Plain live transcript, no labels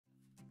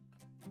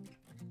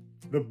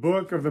The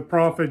book of the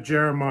prophet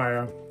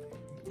Jeremiah,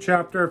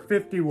 chapter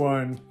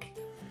 51.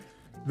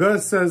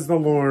 Thus says the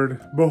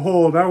Lord,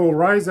 Behold, I will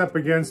rise up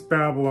against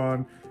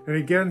Babylon, and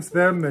against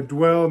them that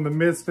dwell in the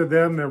midst of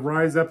them that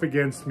rise up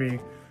against me,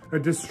 a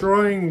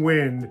destroying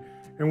wind,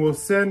 and will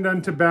send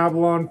unto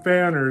Babylon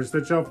fanners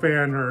that shall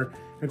fan her,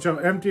 and shall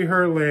empty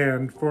her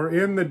land, for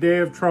in the day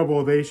of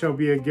trouble they shall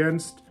be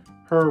against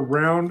her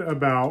round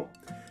about.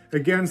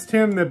 Against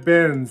him that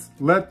bends,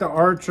 let the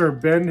archer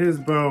bend his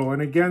bow,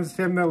 and against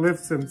him that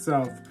lifts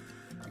himself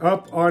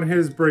up on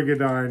his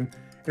brigandine.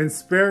 And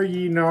spare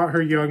ye not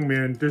her young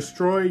men,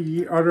 destroy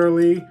ye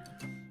utterly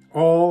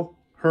all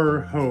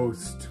her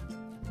host.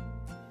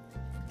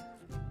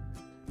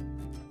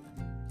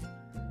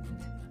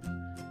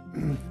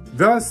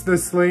 Thus the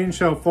slain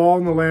shall fall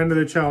in the land of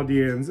the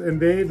Chaldeans, and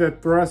they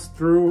that thrust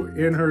through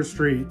in her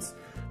streets.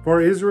 For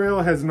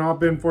Israel has not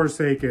been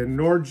forsaken,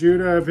 nor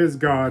Judah of his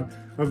God,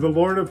 of the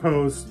Lord of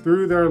hosts,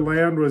 through their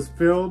land was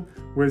filled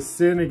with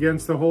sin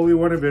against the Holy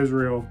One of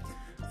Israel.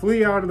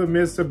 Flee out of the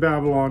midst of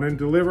Babylon, and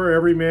deliver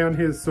every man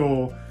his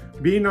soul.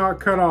 Be not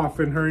cut off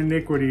in her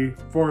iniquity,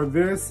 for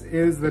this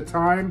is the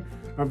time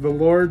of the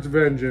Lord's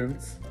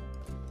vengeance.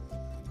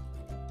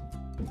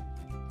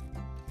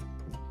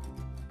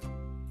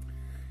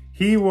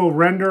 He will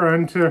render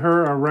unto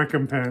her a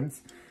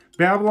recompense.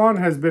 Babylon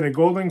has been a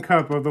golden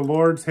cup of the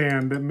Lord's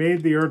hand that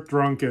made the earth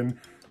drunken.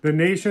 The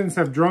nations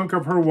have drunk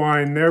of her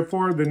wine,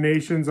 therefore the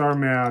nations are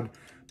mad.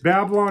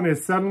 Babylon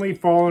is suddenly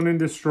fallen and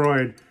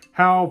destroyed.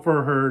 Howl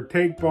for her,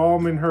 take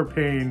balm in her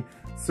pain,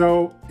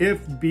 so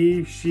if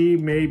be she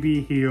may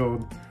be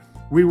healed.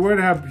 We would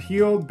have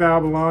healed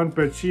Babylon,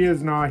 but she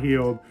is not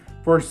healed.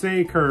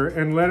 Forsake her,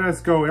 and let us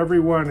go every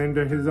one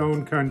into his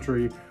own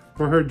country.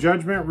 For her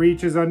judgment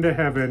reaches unto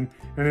heaven,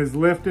 and is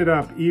lifted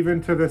up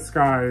even to the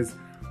skies.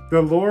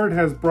 The Lord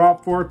has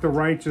brought forth the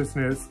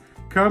righteousness.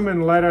 Come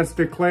and let us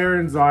declare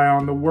in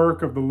Zion the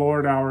work of the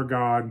Lord our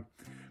God.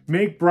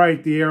 Make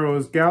bright the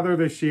arrows, gather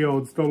the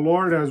shields. The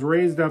Lord has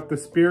raised up the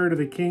spirit of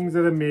the kings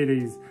of the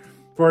Medes.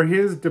 For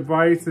his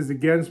device is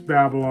against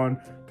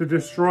Babylon, to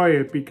destroy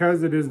it,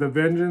 because it is the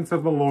vengeance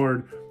of the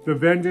Lord, the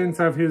vengeance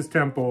of his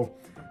temple.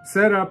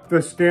 Set up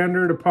the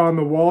standard upon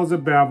the walls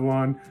of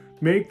Babylon.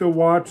 Make the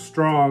watch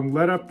strong.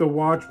 Let up the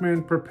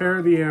watchmen.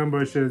 Prepare the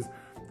ambushes.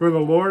 For the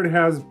Lord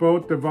has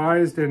both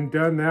devised and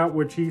done that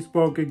which he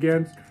spoke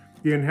against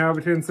the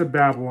inhabitants of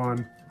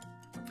Babylon.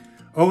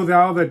 O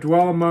thou that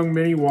dwell among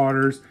many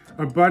waters,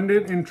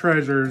 abundant in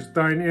treasures,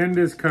 thine end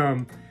is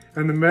come,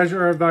 and the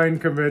measure of thine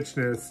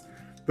covetousness.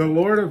 The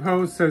Lord of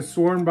hosts has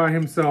sworn by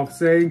himself,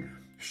 saying,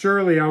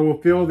 Surely I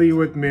will fill thee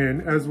with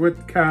men, as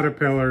with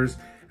caterpillars,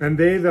 and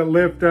they that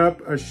lift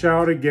up a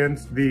shout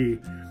against thee.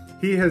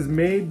 He has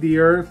made the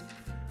earth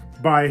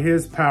by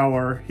his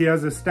power. He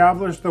has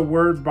established the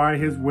word by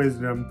his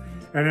wisdom,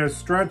 and has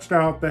stretched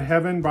out the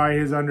heaven by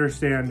his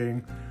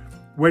understanding.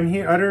 When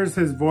he utters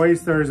his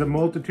voice, there is a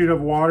multitude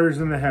of waters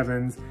in the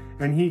heavens,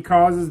 and he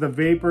causes the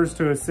vapors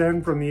to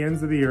ascend from the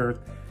ends of the earth.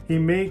 He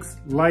makes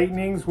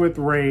lightnings with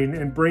rain,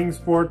 and brings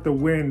forth the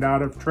wind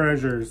out of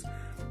treasures.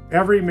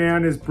 Every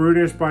man is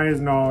brutish by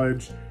his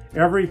knowledge.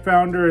 Every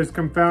founder is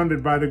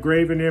confounded by the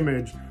graven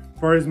image,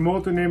 for his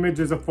molten image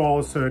is a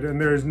falsehood,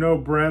 and there is no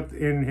breath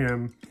in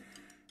him.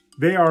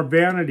 They are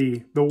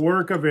vanity, the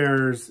work of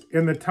errors.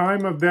 In the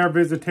time of their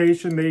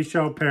visitation they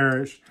shall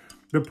perish.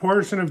 The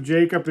portion of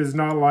Jacob is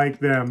not like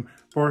them,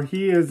 for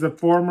he is the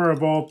former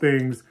of all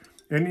things,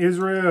 and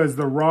Israel is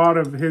the rod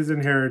of his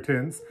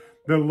inheritance.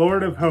 The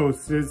Lord of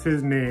hosts is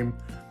his name.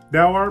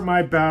 Thou art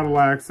my battle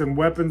axe and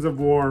weapons of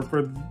war,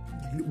 for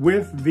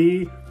with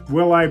thee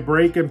will I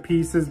break in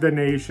pieces the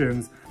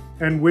nations,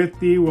 and with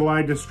thee will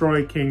I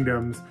destroy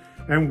kingdoms.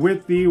 And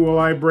with thee will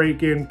I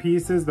break in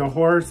pieces the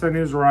horse and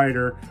his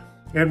rider,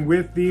 and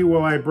with thee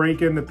will I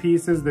break in the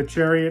pieces the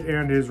chariot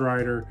and his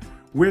rider.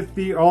 With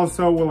thee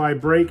also will I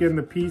break in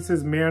the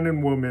pieces man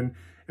and woman,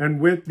 and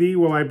with thee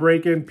will I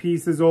break in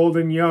pieces old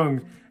and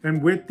young,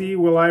 and with thee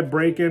will I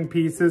break in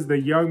pieces the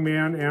young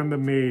man and the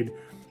maid.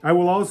 I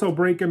will also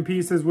break in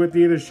pieces with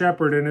thee the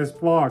shepherd and his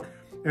flock,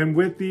 and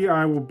with thee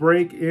I will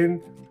break in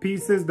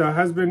pieces the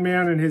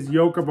husbandman and his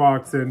yoke of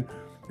oxen,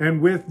 and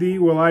with thee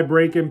will I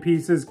break in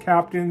pieces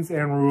captains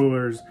and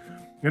rulers.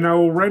 And I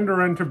will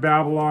render unto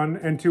Babylon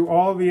and to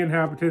all the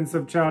inhabitants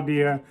of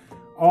Chaldea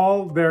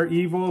all their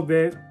evil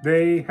that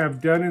they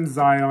have done in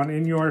Zion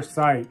in your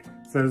sight,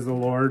 says the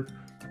Lord.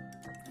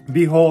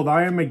 Behold,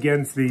 I am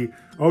against thee,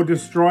 O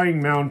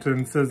destroying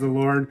mountain, says the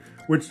Lord,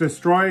 which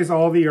destroys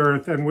all the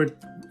earth, and which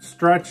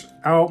stretch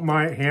out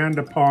my hand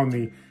upon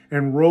thee,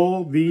 and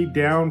roll thee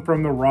down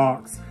from the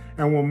rocks,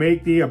 and will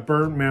make thee a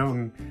burnt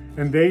mountain.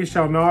 And they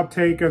shall not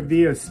take of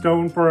thee a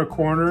stone for a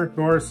corner,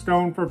 nor a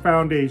stone for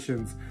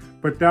foundations,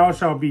 but thou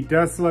shalt be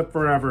desolate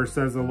forever,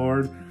 says the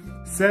Lord.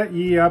 Set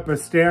ye up a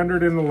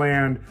standard in the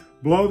land,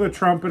 blow the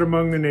trumpet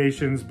among the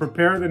nations,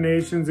 prepare the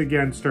nations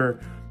against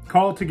her,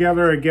 call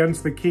together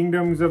against the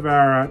kingdoms of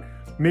Arat,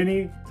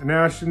 Mini and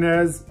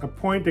Ashenaz,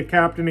 appoint a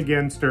captain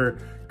against her,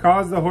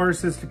 cause the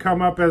horses to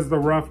come up as the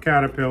rough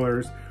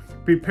caterpillars,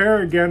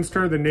 Prepare against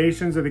her the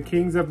nations of the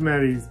kings of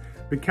Medes,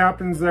 the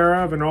captains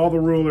thereof, and all the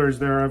rulers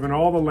thereof, and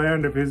all the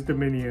land of his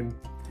dominion.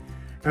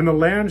 And the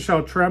land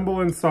shall tremble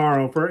in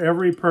sorrow, for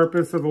every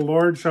purpose of the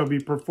Lord shall be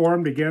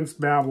performed against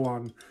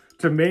Babylon,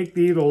 to make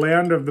thee the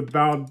land of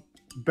the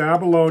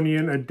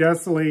Babylonian a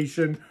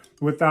desolation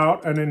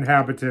without an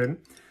inhabitant.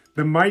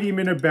 The mighty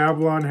men of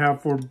Babylon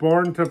have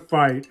forborne to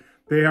fight.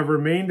 They have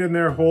remained in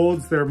their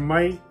holds, their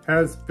might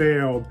has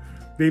failed.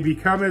 They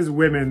become as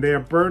women, they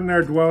have burned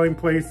their dwelling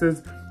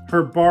places,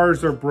 her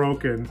bars are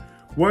broken.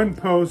 One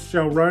post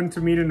shall run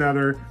to meet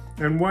another,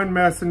 and one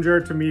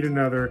messenger to meet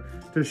another.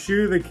 To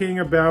shew the king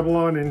of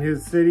Babylon and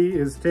his city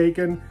is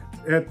taken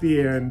at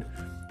the end,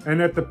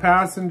 and at the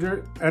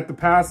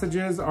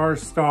passages are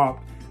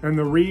stopped, and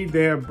the reed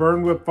they have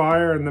burned with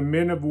fire, and the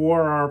men of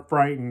war are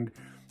frightened.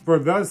 For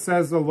thus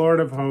says the Lord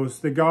of hosts,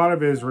 the God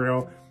of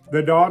Israel,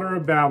 the daughter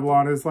of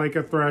Babylon is like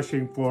a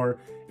threshing floor.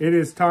 It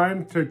is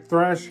time to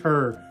thresh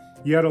her,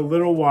 yet a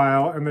little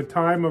while, and the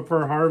time of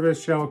her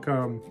harvest shall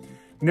come.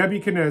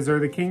 Nebuchadnezzar,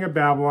 the king of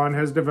Babylon,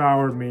 has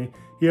devoured me.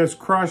 He has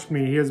crushed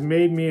me. He has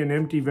made me an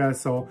empty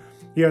vessel.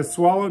 He has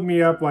swallowed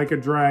me up like a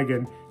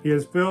dragon. He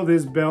has filled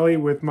his belly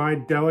with my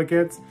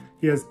delicates.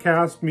 He has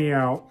cast me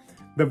out.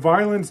 The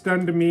violence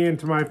done to me and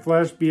to my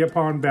flesh be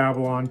upon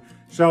Babylon,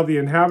 shall the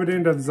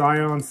inhabitant of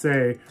Zion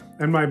say,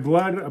 and my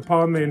blood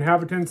upon the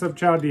inhabitants of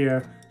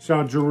Chaldea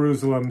shall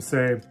Jerusalem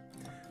say.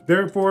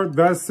 Therefore,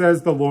 thus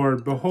says the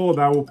Lord, behold,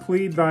 I will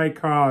plead thy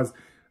cause,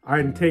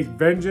 and take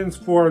vengeance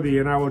for thee,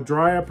 and I will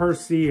dry up her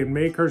sea, and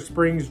make her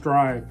springs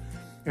dry.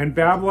 And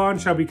Babylon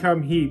shall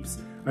become heaps,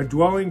 a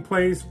dwelling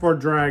place for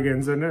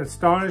dragons, an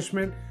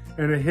astonishment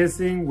and a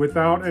hissing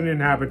without an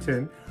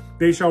inhabitant.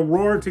 They shall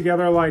roar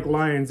together like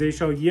lions, they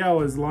shall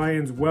yell as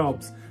lions'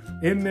 whelps.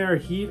 In their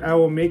heat I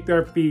will make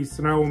their feasts,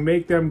 and I will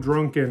make them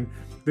drunken,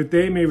 that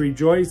they may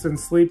rejoice and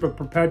sleep a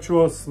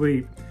perpetual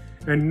sleep,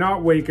 and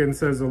not waken,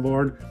 says the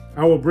Lord.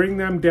 I will bring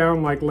them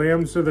down like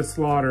lambs to the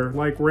slaughter,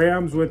 like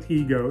rams with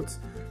he-goats.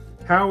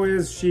 How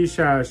is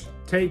Sheshash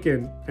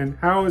taken, and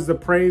how is the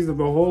praise of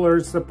the whole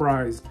earth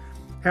surprised?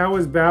 How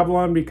is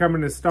Babylon become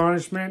an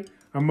astonishment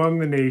among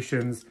the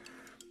nations?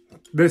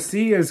 The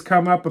sea has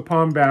come up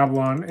upon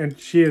Babylon, and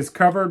she is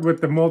covered with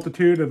the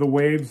multitude of the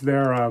waves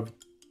thereof.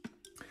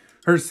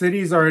 Her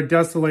cities are a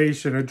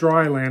desolation, a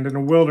dry land, and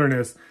a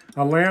wilderness,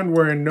 a land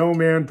wherein no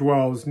man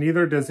dwells,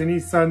 neither does any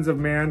sons of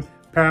man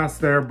pass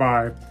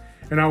thereby.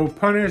 And I will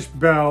punish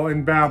Bel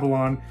in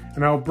Babylon,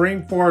 and I will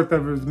bring forth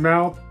of his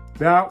mouth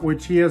that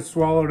which he has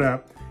swallowed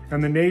up,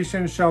 and the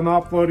nations shall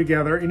not flow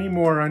together any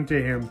more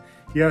unto him.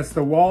 Yes,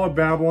 the wall of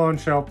Babylon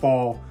shall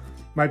fall.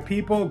 My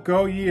people,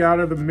 go ye out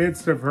of the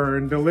midst of her,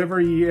 and deliver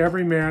ye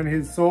every man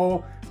his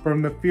soul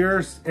from the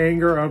fierce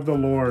anger of the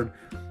Lord.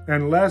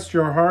 And lest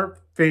your heart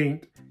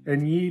faint,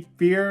 and ye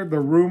fear the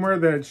rumor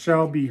that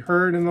shall be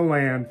heard in the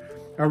land.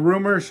 A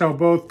rumor shall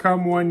both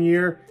come 1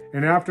 year,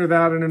 and after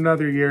that in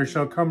another year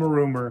shall come a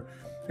rumor,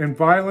 and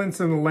violence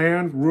in the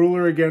land,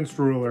 ruler against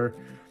ruler.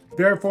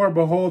 Therefore,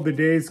 behold, the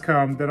days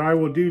come, that I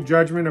will do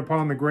judgment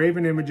upon the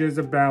graven images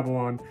of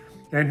Babylon,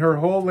 and her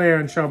whole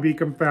land shall be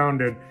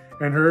confounded,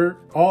 and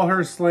all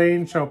her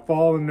slain shall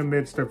fall in the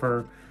midst of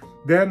her.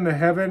 Then the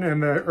heaven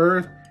and the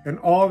earth and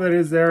all that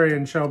is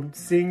therein shall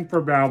sing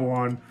for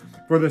Babylon,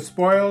 for the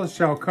spoils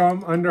shall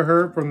come unto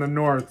her from the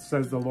north,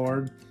 says the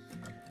Lord.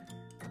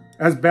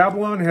 As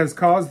Babylon has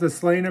caused the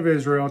slain of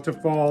Israel to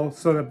fall,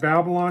 so that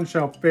Babylon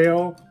shall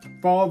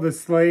fall the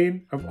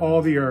slain of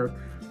all the earth.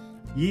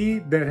 Ye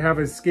that have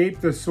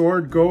escaped the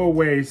sword, go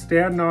away,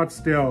 stand not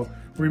still.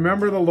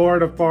 Remember the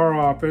Lord afar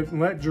off, and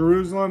let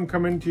Jerusalem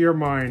come into your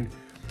mind.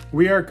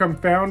 We are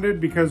confounded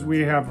because we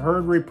have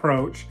heard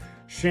reproach.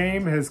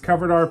 Shame has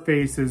covered our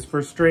faces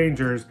for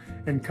strangers,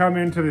 and come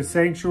into the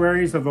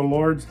sanctuaries of the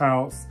Lord's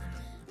house.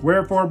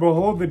 Wherefore,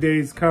 behold, the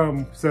days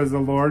come, says the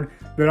Lord,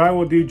 that I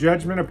will do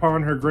judgment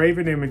upon her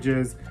graven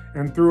images,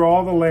 and through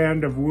all the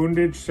land of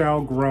wounded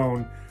shall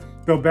groan.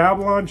 Though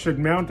Babylon should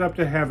mount up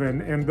to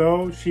heaven, and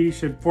though she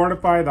should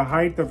fortify the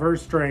height of her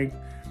strength,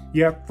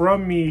 yet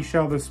from me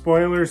shall the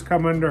spoilers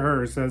come unto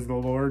her, says the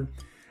Lord.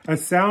 A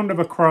sound of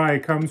a cry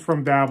comes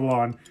from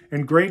Babylon,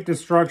 and great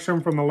destruction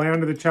from the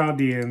land of the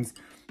Chaldeans,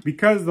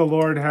 because the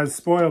Lord has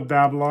spoiled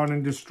Babylon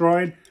and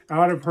destroyed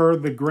out of her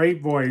the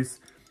great voice.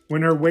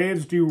 When her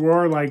waves do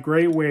roar like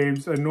great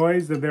waves, a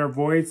noise of their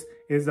voice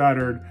is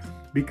uttered.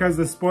 Because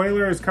the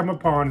spoiler has come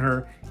upon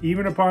her,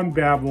 even upon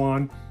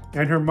Babylon,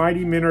 and her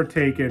mighty men are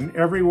taken.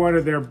 Every one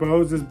of their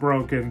bows is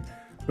broken.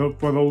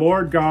 For the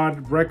Lord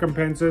God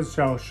recompenses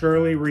shall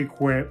surely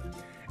requite.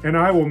 And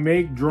I will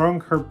make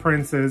drunk her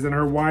princes and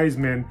her wise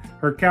men,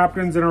 her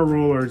captains and her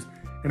rulers,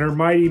 and her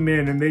mighty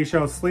men, and they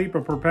shall sleep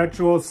a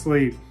perpetual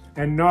sleep,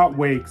 and not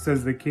wake,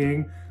 says the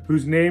King,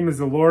 whose name is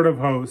the Lord of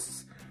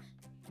hosts.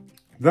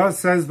 Thus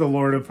says the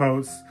Lord of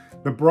hosts,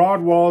 the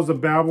broad walls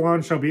of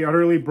Babylon shall be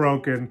utterly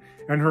broken,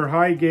 and her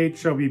high gates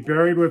shall be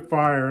buried with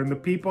fire, and the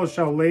people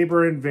shall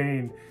labor in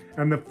vain,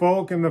 and the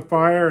folk in the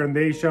fire, and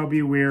they shall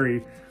be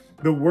weary.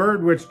 The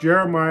word which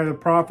Jeremiah the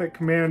prophet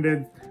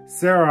commanded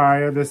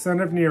Seraiah, the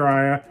son of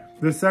Neriah,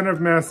 the son of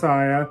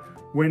Messiah,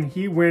 when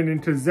he went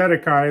into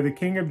Zedekiah, the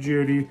king of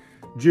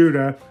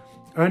Judah,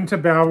 unto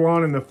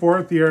Babylon in the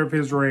 4th year of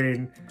his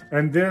reign.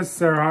 And this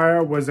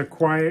Zedekiah was a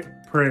quiet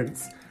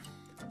prince.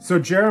 So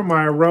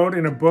Jeremiah wrote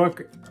in a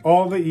book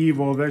all the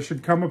evil that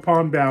should come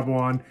upon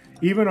Babylon,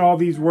 even all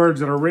these words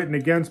that are written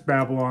against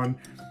Babylon.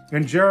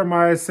 And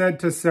Jeremiah said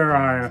to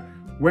Zedekiah,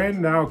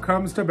 when thou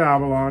comest to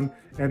Babylon,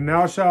 and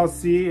thou shalt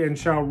see and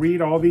shalt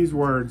read all these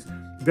words,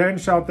 then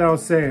shalt thou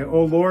say,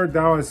 O Lord,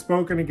 thou hast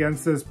spoken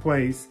against this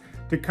place,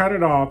 to cut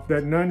it off,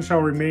 that none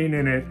shall remain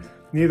in it,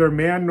 neither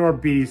man nor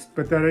beast,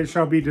 but that it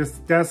shall be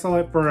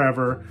desolate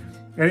forever.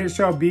 And it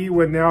shall be,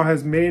 when thou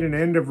hast made an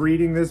end of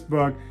reading this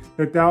book,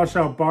 that thou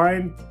shalt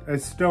bind a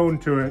stone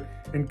to it,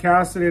 and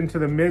cast it into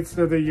the midst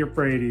of the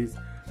Euphrates.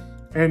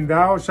 And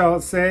thou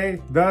shalt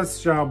say, thus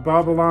shall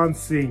Babylon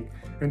sink,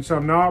 and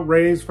shall not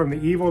raise from the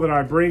evil that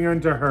I bring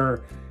unto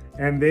her.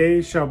 And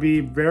they shall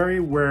be very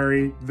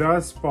wary.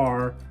 Thus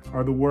far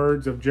are the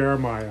words of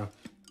Jeremiah.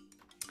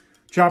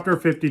 Chapter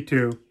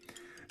 52.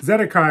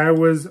 Zedekiah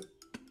was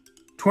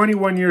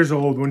 21 years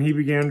old when he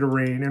began to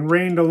reign, and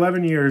reigned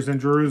 11 years in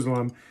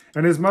Jerusalem.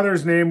 And his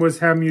mother's name was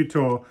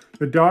Hamutal,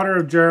 the daughter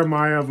of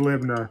Jeremiah of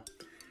Libnah.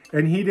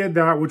 And he did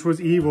that which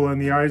was evil in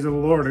the eyes of the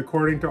Lord,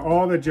 according to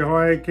all that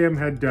Jehoiakim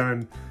had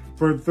done.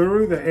 For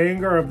through the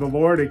anger of the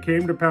Lord it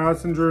came to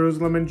pass in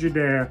Jerusalem and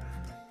Judea,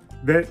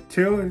 that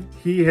till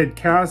he had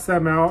cast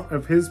them out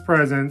of his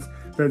presence,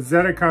 that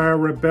Zedekiah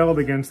rebelled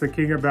against the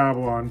king of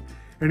Babylon.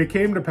 And it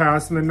came to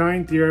pass in the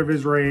 9th year of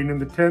his reign, in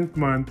the 10th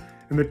month,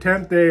 in the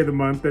 10th day of the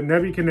month, that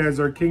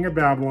Nebuchadnezzar, king of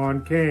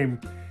Babylon,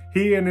 came,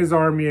 he and his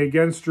army,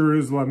 against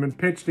Jerusalem, and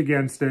pitched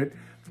against it,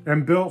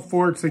 and built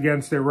forts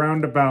against it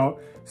round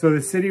about. So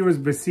the city was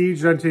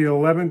besieged unto the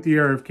 11th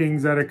year of King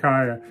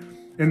Zedekiah.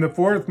 In the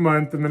 4th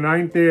month, in the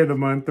 9th day of the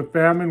month, the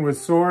famine was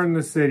sore in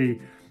the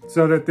city,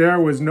 so that there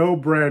was no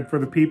bread for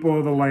the people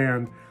of the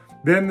land.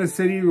 Then the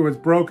city was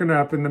broken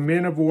up, and the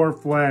men of war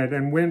fled,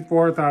 and went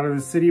forth out of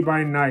the city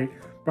by night,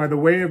 by the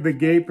way of the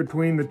gate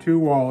between the two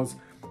walls,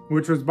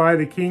 which was by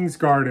the king's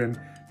garden.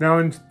 Now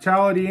in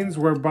Chaldeans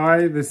were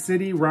by the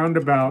city round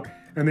about,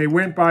 and they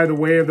went by the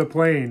way of the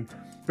plain.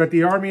 But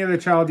the army of the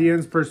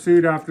Chaldeans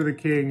pursued after the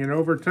king, and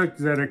overtook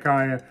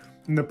Zedekiah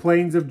in the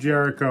plains of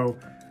Jericho,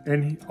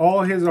 and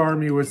all his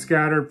army was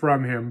scattered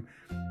from him.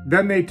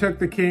 Then they took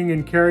the king,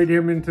 and carried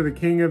him into the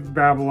king of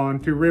Babylon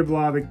to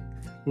Riblah, the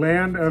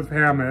land of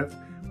Hamath,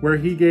 where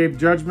he gave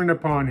judgment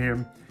upon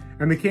him.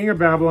 And the king of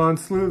Babylon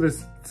slew the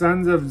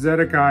sons of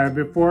Zedekiah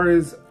before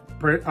his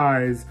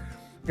eyes,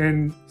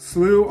 and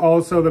slew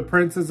also the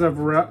princes of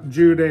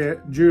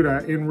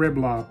Judah in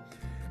Riblah.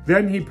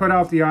 Then he put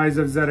out the eyes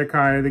of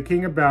Zedekiah, the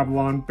king of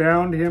Babylon,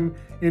 bound him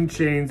in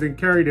chains, and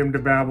carried him to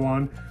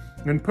Babylon,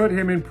 and put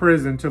him in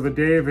prison till the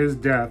day of his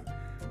death.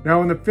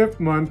 Now in the 5th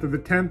month of the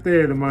 10th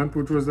day of the month,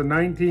 which was the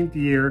 19th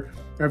year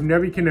of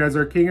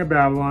Nebuchadnezzar, king of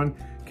Babylon,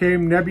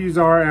 came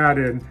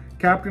Nebuzaradan,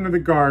 captain of the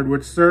guard,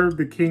 which served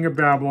the king of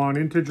Babylon,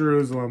 into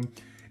Jerusalem,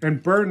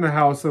 and burned the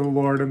house of the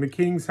Lord, and the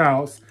king's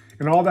house,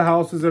 and all the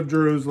houses of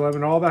Jerusalem,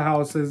 and all the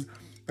houses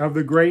of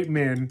the great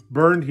men,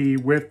 burned he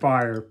with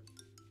fire.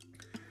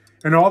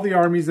 And all the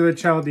armies of the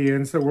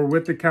Chaldeans that were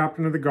with the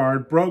captain of the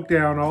guard broke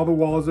down all the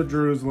walls of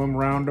Jerusalem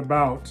round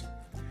about.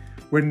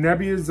 When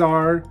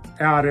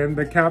Nebuzaradan,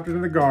 the captain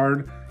of the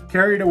guard,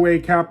 carried away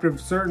captive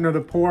certain of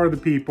the poor of the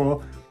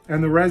people,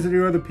 and the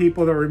residue of the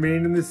people that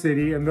remained in the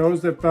city, and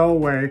those that fell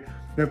away,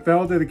 that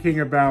fell to the king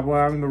of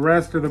Babylon, and the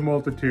rest of the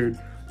multitude.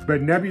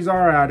 But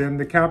Nebuzaradan,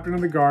 the captain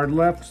of the guard,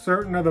 left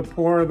certain of the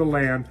poor of the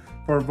land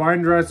for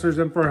vine dressers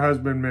and for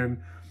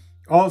husbandmen.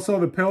 Also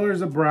the pillars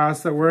of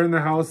brass that were in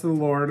the house of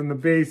the Lord, and the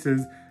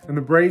bases, and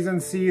the brazen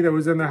sea that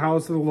was in the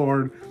house of the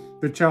Lord,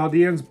 the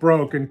Chaldeans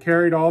broke, and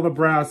carried all the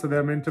brass of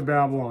them into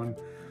Babylon.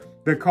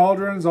 The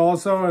cauldrons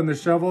also, and the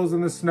shovels,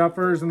 and the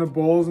snuffers, and the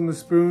bowls, and the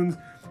spoons,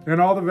 and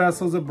all the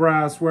vessels of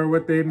brass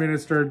wherewith they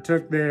ministered,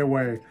 took they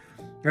away.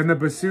 And the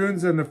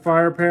bassoons, and the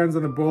firepans,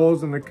 and the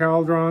bowls, and the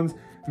cauldrons,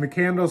 and the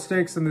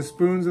candlesticks, and the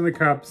spoons, and the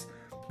cups,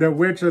 that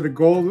which are the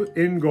gold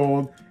in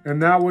gold,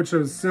 and that which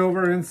is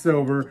silver in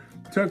silver,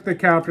 took the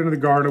captain of the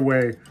guard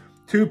away.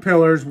 2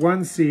 pillars,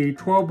 1 sea,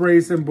 12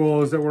 brazen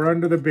bowls that were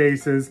under the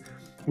bases,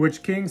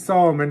 which King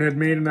Solomon had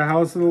made in the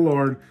house of the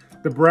Lord.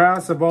 The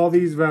brass of all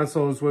these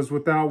vessels was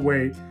without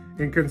weight.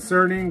 And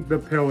concerning the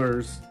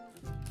pillars,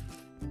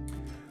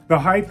 the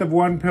height of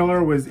one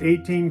pillar was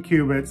 18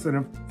 cubits, and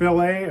a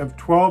fillet of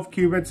 12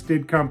 cubits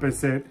did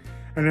compass it,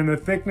 and in the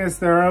thickness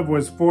thereof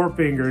was 4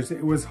 fingers.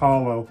 It was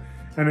hollow,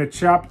 and a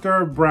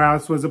chapter of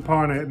brass was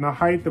upon it, and the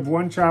height of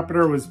one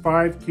chapter was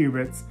 5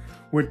 cubits,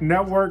 with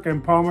network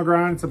and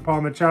pomegranates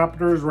upon the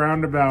chapters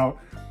round about,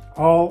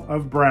 all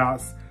of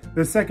brass.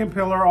 The second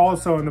pillar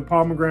also and the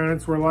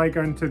pomegranates were like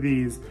unto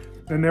these,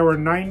 and there were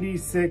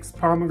 96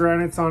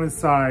 pomegranates on his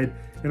side,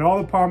 and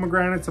all the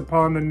pomegranates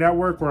upon the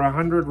network were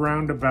 100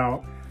 round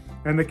about.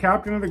 And the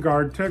captain of the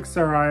guard took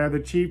Seraiah the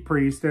chief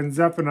priest, and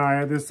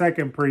Zephaniah the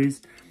second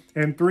priest,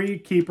 and 3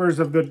 keepers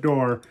of the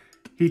door.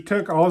 He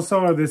took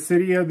also of the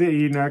city of the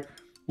eunuch,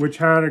 which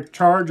had a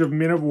charge of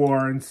men of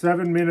war, and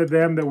 7 men of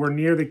them that were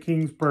near the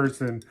king's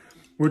person.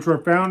 which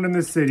were found in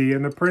the city,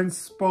 and the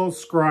principal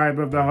scribe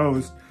of the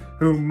host,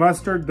 who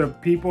mustered the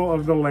people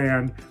of the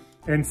land,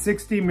 and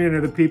 60 men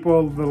of the people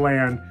of the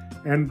land,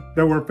 and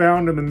that were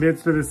found in the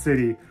midst of the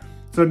city.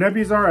 So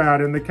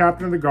Nebuzaradan, the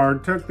captain of the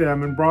guard, took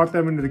them and brought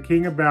them into the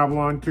king of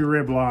Babylon to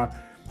Riblah.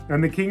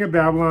 And the king of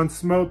Babylon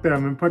smote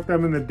them and put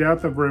them in the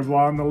depth of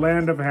Riblah in the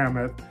land of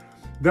Hamath.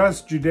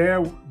 Thus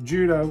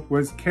Judah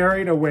was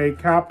carried away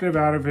captive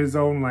out of his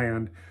own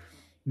land.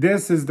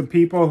 This is the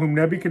people whom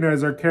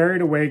Nebuchadnezzar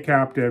carried away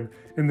captive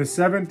in the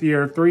 7th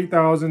year,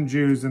 3,000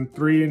 Jews and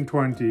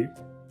 23.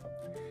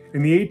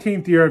 In the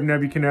 18th year of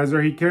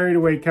Nebuchadnezzar, he carried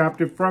away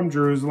captive from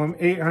Jerusalem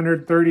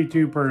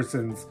 832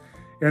 persons.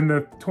 In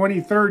the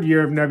 23rd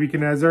year of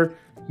Nebuchadnezzar,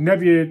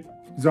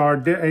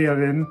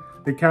 Nebuzaradan,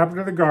 the captain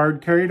of the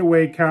guard, carried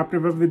away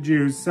captive of the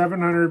Jews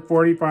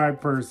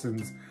 745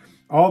 persons.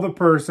 All the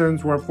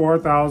persons were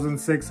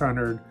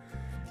 4,600.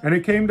 And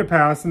it came to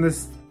pass in the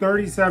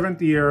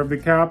 37th year of the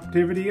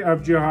captivity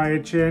of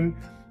Jehoiachin,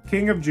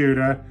 king of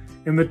Judah,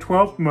 in the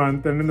 12th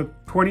month, and in the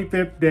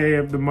 25th day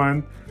of the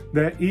month,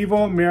 that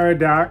evil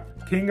Merodach,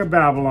 king of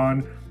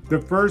Babylon, the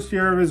 1st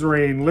year of his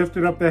reign,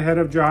 lifted up the head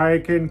of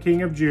Jehoiachin,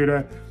 king of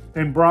Judah,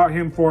 and brought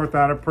him forth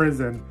out of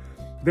prison.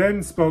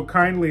 Then spoke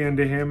kindly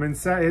unto him, and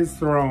set his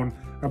throne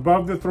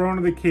above the throne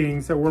of the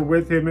kings that were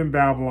with him in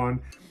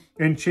Babylon,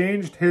 and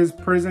changed his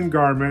prison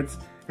garments,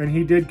 and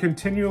he did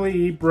continually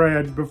eat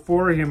bread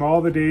before him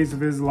all the days of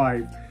his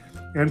life.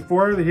 And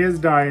for his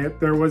diet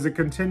there was a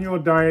continual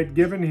diet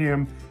given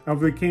him of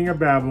the king of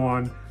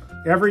Babylon,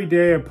 every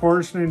day a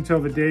portion until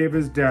the day of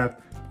his death,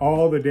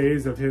 all the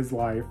days of his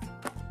life.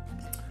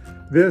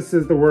 This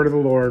is the word of the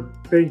Lord.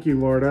 Thank you,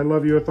 Lord. I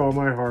love you with all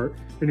my heart.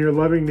 In your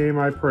loving name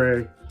I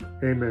pray.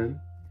 Amen.